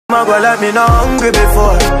I go like me not hungry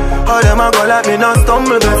before. How them I go like me not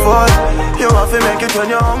stumble before. You have to make it when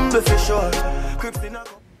you're humble for sure.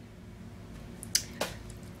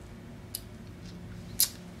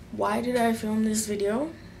 Why did I film this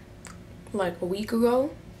video like a week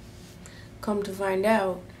ago? Come to find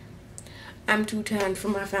out, I'm too tan for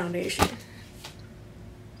my foundation.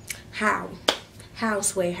 How? How,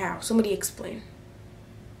 Sway, how? Somebody explain.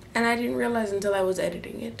 And I didn't realize until I was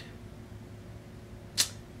editing it.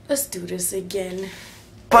 Let's do this again.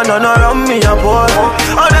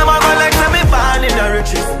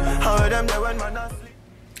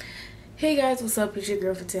 Hey guys, what's up? It's your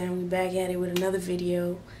girl Fitz-Ann. We back at it with another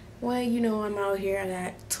video. Well, you know I'm out here. I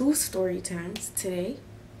got 2 story times today.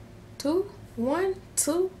 2? 1?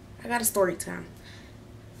 2? I got a story time.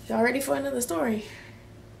 Y'all ready for another story?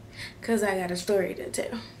 Cause I got a story to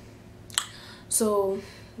tell. So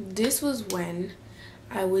this was when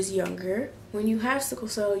I was younger. When you have sickle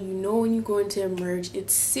cell, you know when you're going to emerge,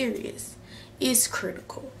 it's serious. It's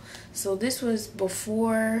critical. So this was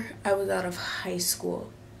before I was out of high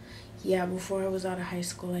school. Yeah, before I was out of high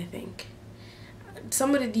school, I think.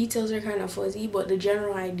 Some of the details are kind of fuzzy, but the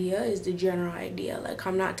general idea is the general idea. Like,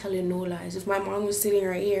 I'm not telling no lies. If my mom was sitting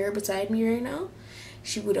right here beside me right now,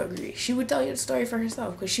 she would agree. She would tell you the story for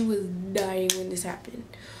herself because she was dying when this happened.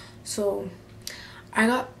 So I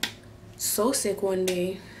got so sick one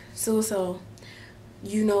day. So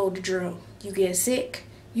you know the drill. You get sick,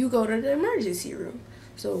 you go to the emergency room.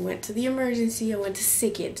 So I went to the emergency. I went to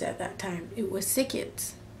Sickets at that time. It was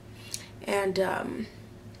Sickets. And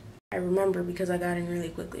I remember because I got in really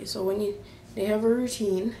quickly. So when they have a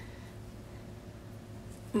routine.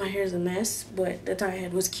 My hair's a mess, but the tie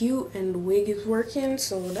head was cute and the wig is working,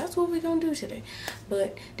 so that's what we're gonna do today.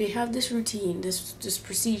 But they have this routine, this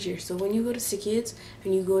procedure. So when you go to Sickets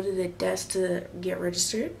and you go to the desk to get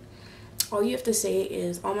registered, all you have to say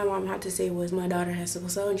is, all my mom had to say was, my daughter has sickle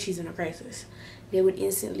cell and she's in a crisis. They would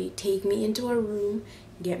instantly take me into a room,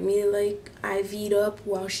 get me like IV'd up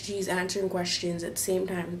while she's answering questions at the same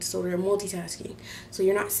time. So they're multitasking. So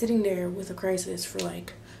you're not sitting there with a crisis for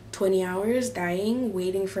like 20 hours dying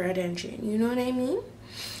waiting for attention, you know what I mean?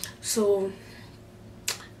 So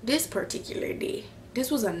this particular day,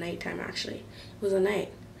 this was a nighttime actually, it was a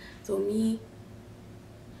night. So me,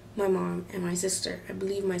 my mom, and my sister, I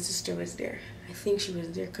believe my sister was there. I think she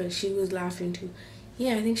was there because she was laughing too.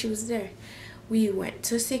 Yeah, I think she was there. We went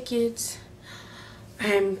to Sickets.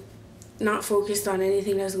 I'm not focused on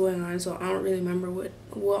anything that's going on, so I don't really remember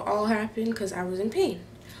what all happened because I was in pain.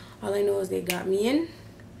 All I know is they got me in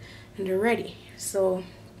and they're ready. So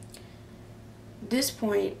this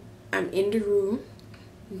point, I'm in the room.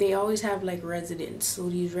 They always have like residents, so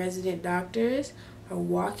these resident doctors are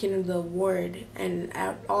walking the ward, and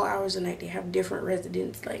at all hours of the night they have different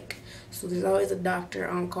residents, like, so there's always a doctor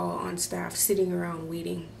on call on staff sitting around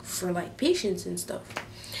waiting for like patients and stuff.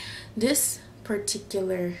 This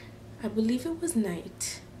particular, I believe it was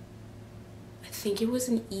night, I think it was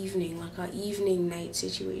an evening, like an evening night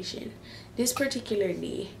situation. This particular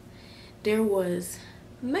day there was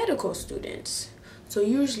medical students. So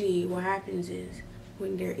usually what happens is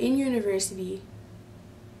when they're in university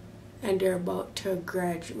and they're about to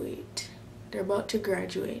graduate,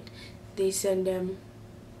 they send them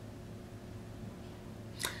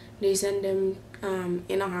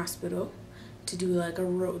in a hospital to do like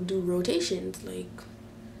do rotations, like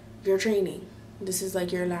your training. This is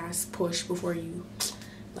like your last push before you,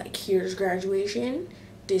 like, here's graduation.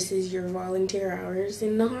 This is your volunteer hours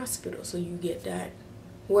in the hospital, so you get that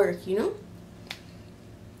work, you know?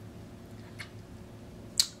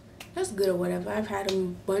 That's good or whatever. I've had a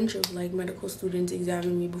bunch of like medical students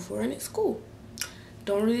examine me before, and it's cool.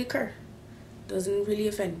 Don't really care. Doesn't really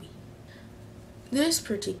offend me. This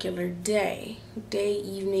particular day,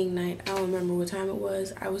 evening, night, I don't remember what time it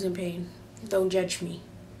was. I was in pain. Don't judge me.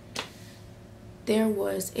 There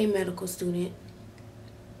was a medical student.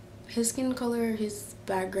 His skin color, his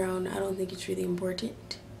background, I don't think it's really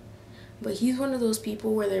important. But he's one of those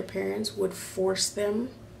people where their parents would force them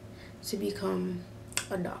to become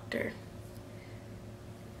a doctor.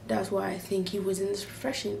 That's why I think he was in this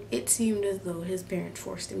profession. It seemed as though his parents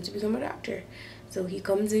forced him to become a doctor. So he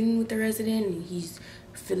comes in with the resident and he's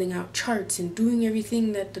filling out charts and doing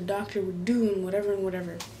everything that the doctor would do and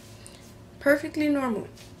whatever. Perfectly normal.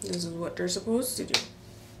 This is what they're supposed to do.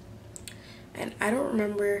 And I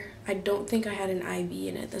don't think I had an IV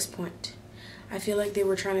in at this point. I feel like they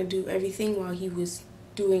were trying to do everything while he was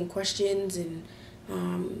doing questions and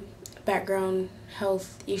background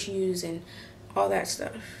health issues and all that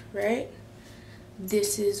stuff, right?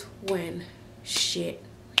 This is when shit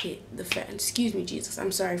hit the fan. Excuse me, Jesus.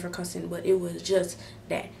 I'm sorry for cussing, but it was just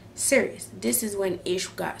that serious. This is when ish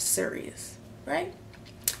got serious, right?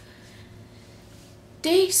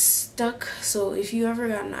 They stuck, so if you ever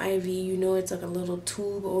got an IV, you know it's like a little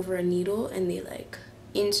tube over a needle, and they like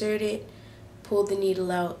insert it, pull the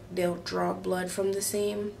needle out, they'll draw blood from the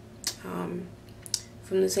same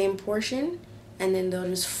portion, and then they'll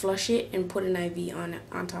just flush it and put an IV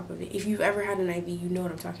on top of it. If you've ever had an IV, you know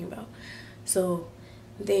what I'm talking about. So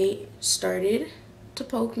they started to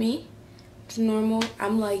poke me. It's normal.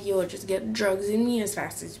 I'm like, yo, just get drugs in me as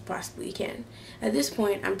fast as you possibly can. At this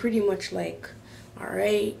point, I'm pretty much like,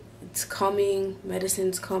 alright, it's coming,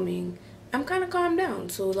 medicine's coming. I'm kind of calmed down.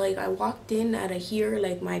 So like I walked in out of here,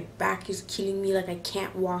 like my back is killing me, like I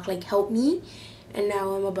can't walk, like help me. And now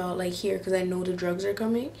I'm about like here because I know the drugs are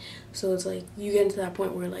coming. So it's like you get into that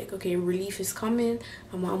point where like, okay, relief is coming,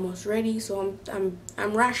 I'm almost ready. So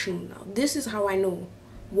I'm rational now. This is how I know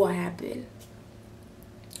what happened.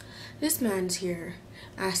 This man's here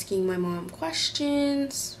asking my mom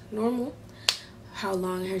questions, normal. How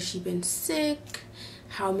long has she been sick?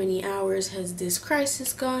 How many hours has this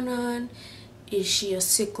crisis gone on? Is she a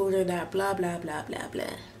sick or that? Blah, blah, blah, blah,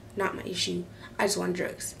 blah. Not my issue. I just want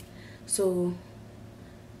drugs. So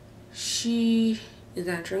she is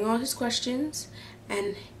answering all his questions,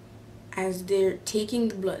 and as they're taking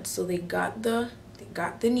the blood, so they got the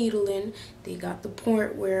needle in, they got the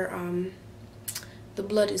point where the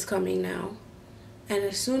blood is coming now, and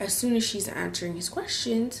as soon as she's answering his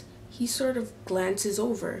questions, he sort of glances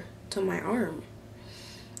over to my arm,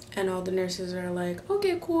 and all the nurses are like,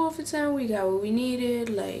 okay, cool, Fitz-Ann, we got what we needed,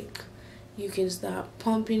 like you can stop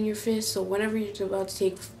pumping your fist. So whenever you're about to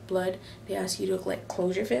take blood, they ask you to like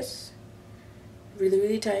close your fists really,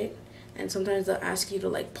 really tight, and sometimes they'll ask you to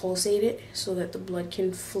like pulsate it so that the blood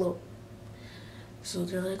can flow. So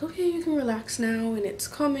they're like, okay, you can relax now, and it's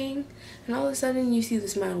coming, and all of a sudden you see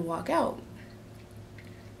this man walk out.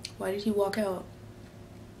 Why did he walk out?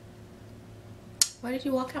 Why did he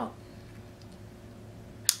walk out?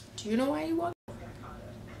 Do you know why he walked out?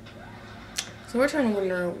 So we're trying to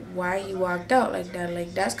wonder why he walked out like that.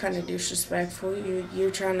 Like, that's kind of disrespectful.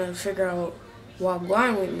 You're trying to figure out what's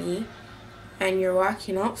going with me, and you're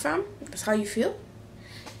walking out, fam? That's how you feel?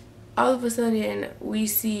 All of a sudden, we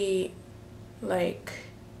see, like,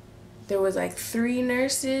 there was like 3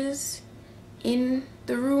 nurses in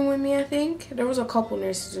the room with me, I think. There was a couple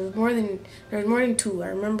nurses. There was more than 2. I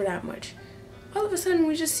remember that much. All of a sudden,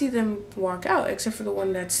 we just see them walk out, except for the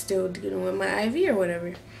one that's still dealing with my IV or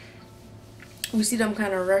whatever. We see them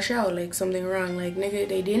kind of rush out, like something wrong. Like, nigga,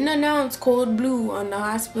 they didn't announce code blue on the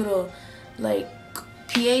hospital, like,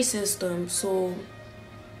 PA system. So,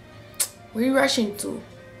 where you rushing to?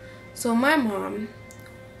 So, my mom,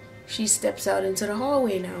 she steps out into the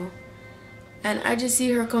hallway now. And I just see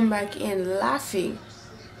her come back in laughing.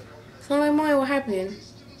 So, I'm like, Mom, what happened?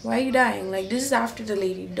 Why are you dying? Like, this is after the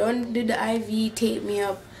lady done did the IV, tape me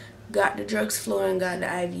up, got the drugs flowing, got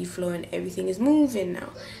the IV flowing, everything is moving now.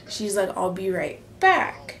 She's like, I'll be right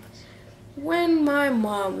back. When my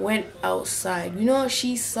mom went outside, you know what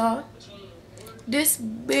she saw? This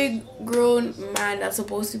big grown man that's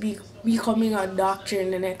supposed to be becoming a doctor in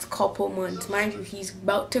the next couple months. Mind you, he's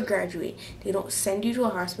about to graduate. They don't send you to a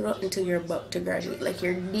hospital until you're about to graduate. Like,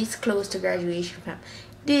 you're this close to graduation, fam.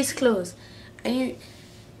 This close. And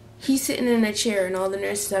he's sitting in a chair, and all the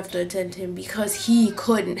nurses have to attend to him because he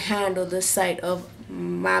couldn't handle the sight of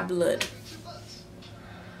my blood.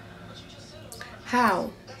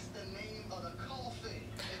 How?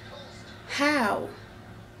 How?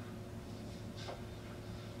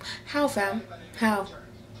 How, fam? How?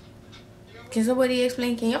 Can somebody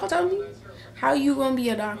explain? Can y'all tell me? How you gonna be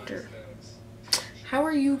a doctor? How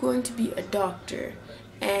are you going to be a doctor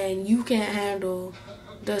and you can't handle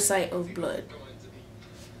the sight of blood?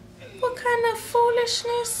 What kind of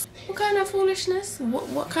foolishness? What kind of foolishness?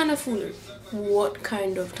 What kind of foolery? What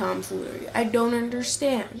kind of tomfoolery? I don't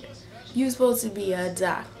understand. You're supposed to be a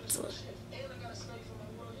doctor.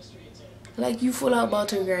 Like, you full out about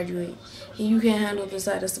to graduate and you can't handle the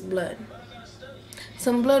sight of some blood.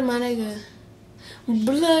 Some blood, my nigga.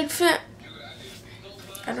 Blood, fam.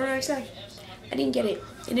 I don't understand. I didn't get it.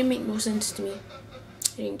 It didn't make no sense to me.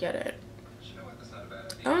 I didn't get it.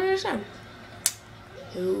 I don't understand.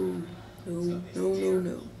 No.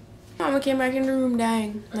 Mama came back in the room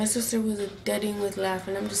dying. My sister was deading with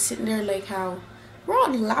laughing. I'm just sitting there like, how? We're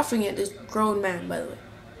all laughing at this grown man, by the way.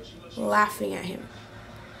 Laughing at him.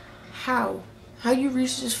 How? How you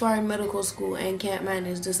reach this far in medical school and can't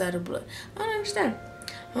manage the sight of blood? I don't understand.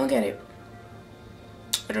 I don't get it.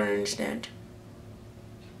 I don't understand.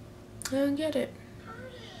 I don't get it.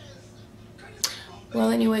 Well,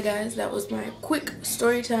 anyway, guys, that was my quick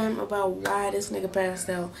story time about why this nigga passed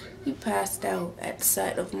out. He passed out at the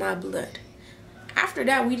sight of my blood. After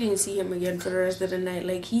that, we didn't see him again for the rest of the night.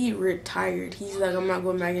 Like, he retired. He's like, I'm not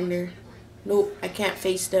going back in there. Nope, I can't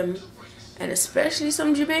face them. And especially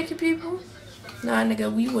some Jamaican people. Nah,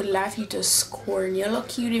 nigga, we would laugh you to scorn. You're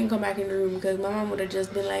lucky you didn't come back in the room, because my mom would have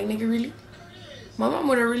just been like, nigga, really? My mom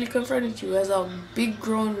would have really confronted you as a big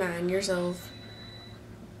grown man yourself.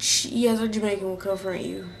 She, as a Jamaican, will confront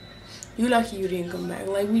you. You lucky you didn't come back.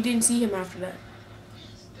 Like, we didn't see him after that.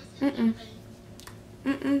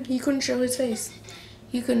 He couldn't show his face.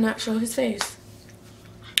 He could not show his face.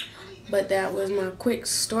 But that was my quick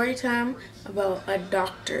story time about a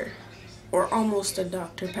doctor, or almost a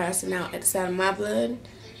doctor, passing out at the sight of my blood.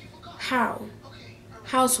 How?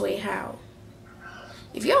 Houseway, how?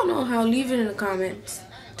 If y'all know how, leave it in the comments.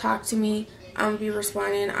 Talk to me. I'm gonna be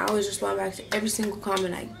responding. I always respond back to every single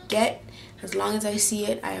comment I get. As long as I see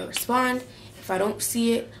it, I respond. If I don't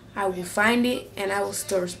see it, I will find it and I will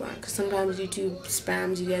still respond. Because sometimes YouTube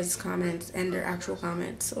spams you guys' comments and their actual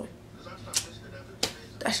comments. So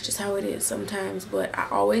that's just how it is sometimes. But I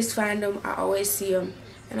always find them, I always see them,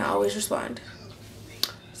 and I always respond.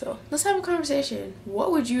 So let's have a conversation.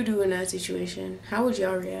 What would you do in that situation? How would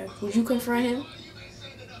y'all react? Would you confront him?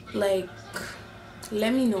 Like,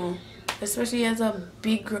 let me know. Especially as a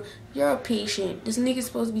big girl. You're a patient. This nigga's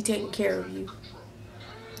supposed to be taking care of you.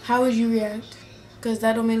 How would you react? Because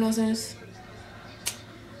that don't make no sense.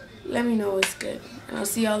 Let me know it's good. And I'll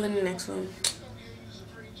see y'all in the next one.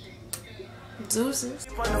 Deuces.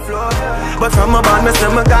 But from a band, me say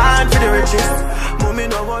me gone for the riches. Mommy,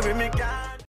 no worry, me gone.